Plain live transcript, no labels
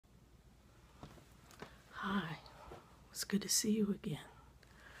It's good to see you again.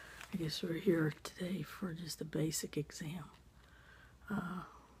 I guess we're here today for just a basic exam.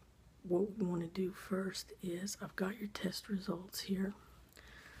 What we want to do first is, I've got your test results here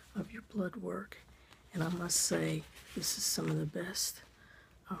of your blood work, and I must say this is some of the best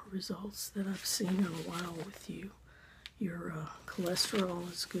results that I've seen in a while with you. Your cholesterol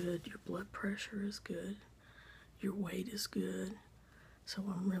is good, your blood pressure is good, your weight is good, so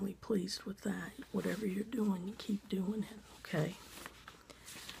I'm really pleased with that. Whatever you're doing, you keep doing it, okay?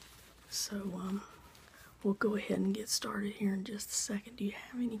 So we'll go ahead and get started here in just a second. Do you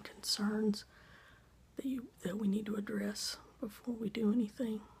have any concerns that we need to address before we do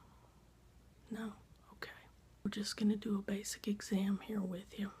anything? No? Okay. We're just going to do a basic exam here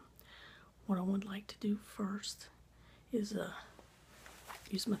with you. What I would like to do first is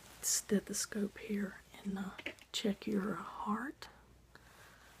use my stethoscope here and check your heart.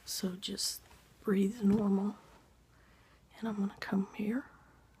 So just breathe normal. And I'm going to come here.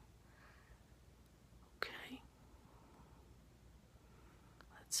 Okay.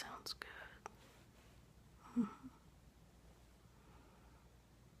 That sounds good.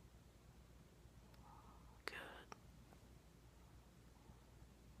 Good.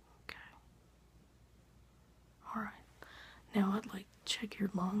 Okay. All right. Now I'd like to check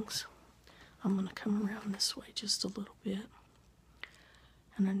your lungs. I'm going to come around this way just a little bit.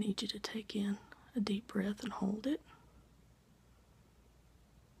 And I need you to take in a deep breath and hold it.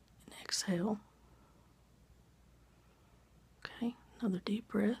 And exhale. Okay, another deep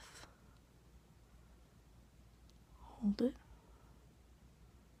breath. Hold it.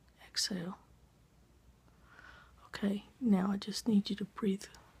 Exhale. Okay, now I just need you to breathe.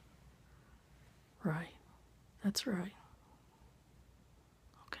 Right. That's right.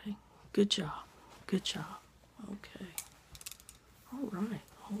 Okay, good job. Good job. Okay. All right,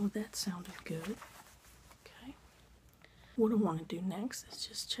 all of that sounded good. Okay. What I want to do next is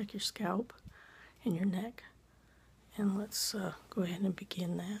just check your scalp and your neck. And let's go ahead and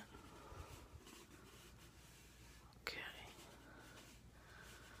begin that. Okay.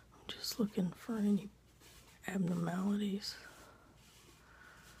 I'm just looking for any abnormalities.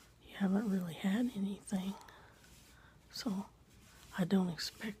 You haven't really had anything, so I don't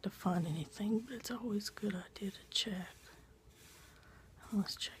expect to find anything, but it's always a good idea to check.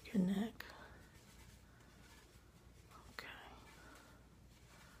 Let's check your neck. Okay.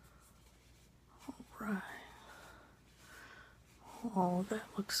 All right. All that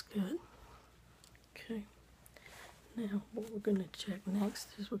looks good. Okay. Now what we're going to check next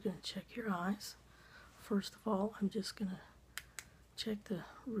is we're going to check your eyes. First of all, I'm just going to check the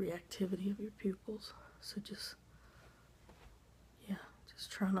reactivity of your pupils. So just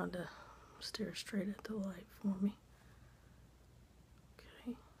try not to stare straight at the light for me.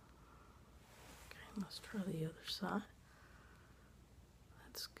 Okay, let's try the other side.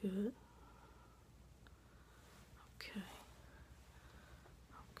 That's good. Okay.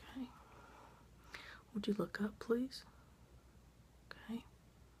 Would you look up, please? Okay.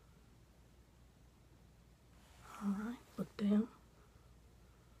 All right, look down.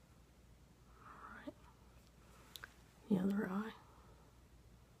 All right. The other eye.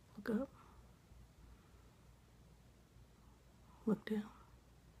 Look up. Look down.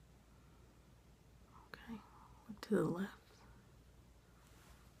 Okay. Look to the left.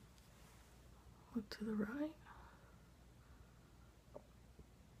 Look to the right.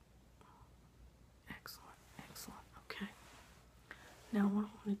 Excellent, excellent. Okay. Now what I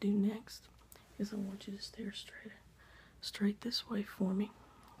want to do next is I want you to stare straight this way for me.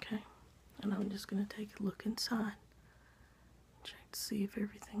 Okay? And I'm just going to take a look inside. Check to see if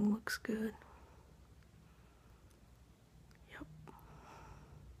everything looks good. Yep.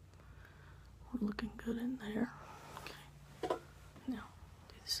 We're looking good in there. Okay. Now,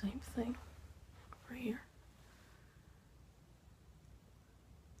 do the same thing over here.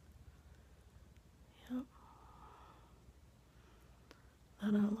 Yep.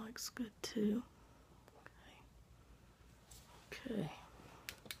 That eye looks good too. Okay.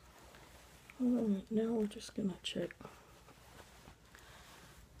 Alright, now we're just going to check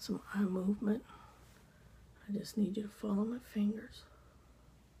some eye movement. I just need you to follow my fingers.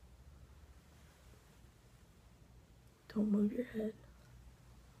 Don't move your head.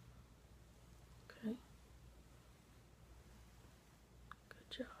 Okay. Good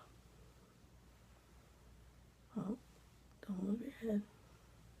job. Oh, don't move your head.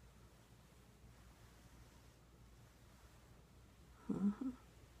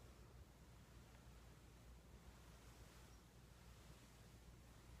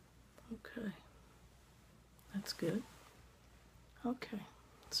 Okay, that's good. Okay,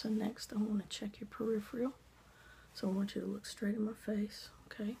 so next I want to check your peripheral. So I want you to look straight in my face,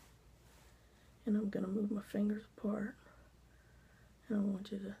 okay? And I'm going to move my fingers apart. And I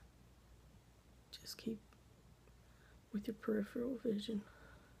want you to just keep with your peripheral vision.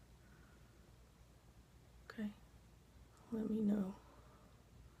 Okay? Let me know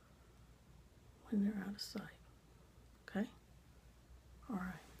when they're out of sight. Okay?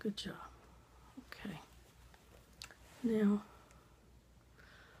 Alright, good job. Okay. Now,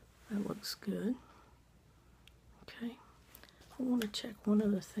 that looks good. Okay. I want to check one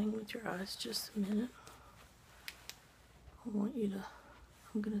other thing with your eyes just a minute. I want you to,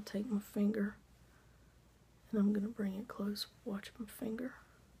 I'm going to take my finger and I'm going to bring it close. Watch my finger.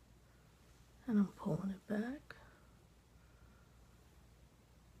 And I'm pulling it back.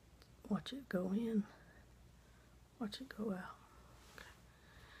 Watch it go in. Watch it go out. Okay.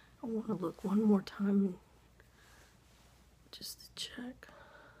 I want to look one more time just to check.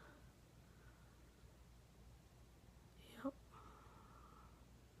 Yep.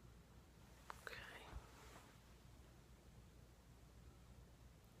 Okay.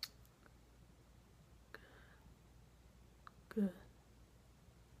 Good.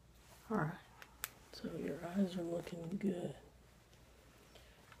 All right. So your eyes are looking good.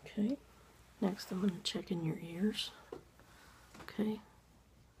 Okay. Next, I'm going to check in your ears. Okay.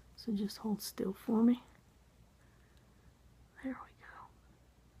 So just hold still for me. There we go.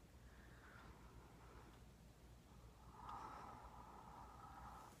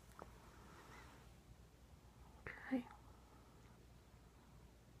 Okay.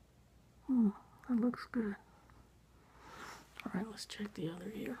 That looks good. All right, let's check the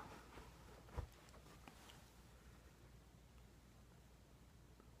other ear.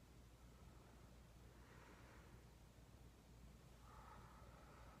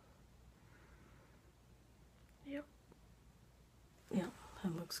 Yep. Yep,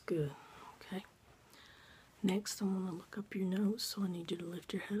 that looks good. Okay. Next, I'm going to look up your nose, so I need you to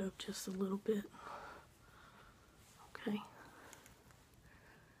lift your head up just a little bit. Okay.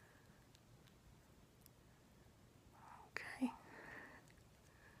 Okay.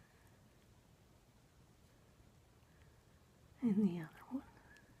 And the other one.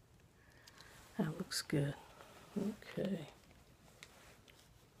 That looks good. Okay.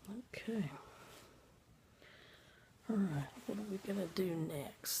 Okay. Alright, what are we going to do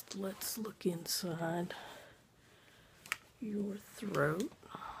next? Let's look inside your throat.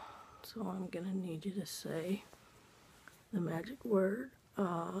 So I'm going to need you to say the magic word,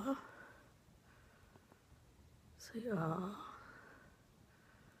 ah. Say ah.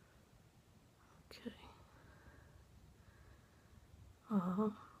 Okay.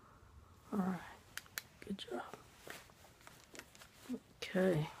 Alright. Good job.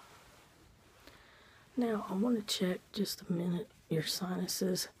 Okay. Now I want to check just a minute your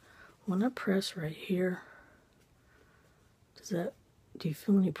sinuses. When I press right here, do you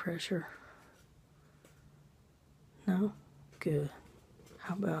feel any pressure? No? Good.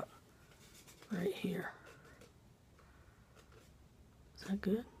 How about right here? Is that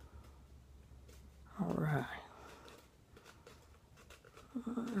good? Alright.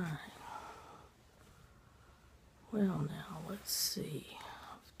 Alright. Well, now let's see.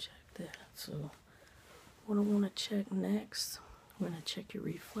 I'll check that. So, what I want to check next, I'm going to check your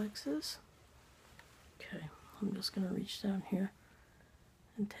reflexes. Okay, I'm just going to reach down here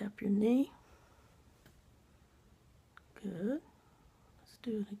and tap your knee. Good. Let's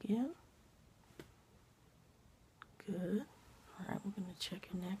do it again. Good. Alright, we're going to check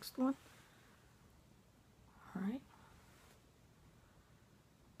your next one. Alright.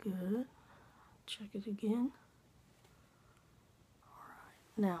 Good. Check it again.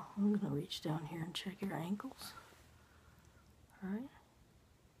 Alright, now I'm going to reach down here and check your ankles. Alright.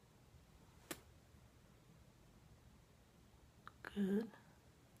 Good.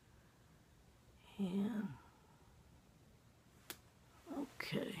 And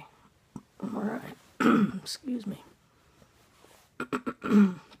okay. Alright. Excuse me.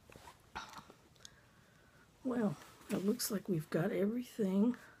 Well, it looks like we've got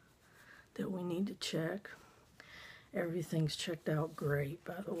everything that we need to check. Everything's checked out great,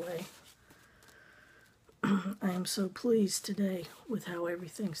 by the way. I am so pleased today with how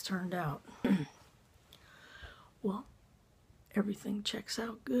everything's turned out. Well, everything checks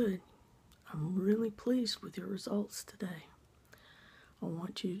out good. I'm really pleased with your results today. I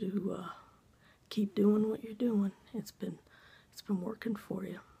want you to keep doing what you're doing. It's been working for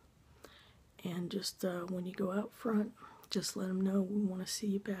you. And just when you go out front, just let them know we want to see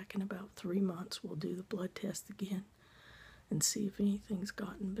you back in about 3 months. We'll do the blood test again and see if anything's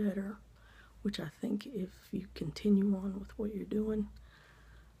gotten better, which I think if you continue on with what you're doing,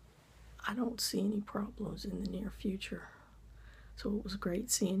 I don't see any problems in the near future. So it was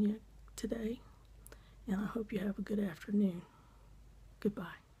great seeing you today, and I hope you have a good afternoon.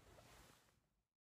 Goodbye.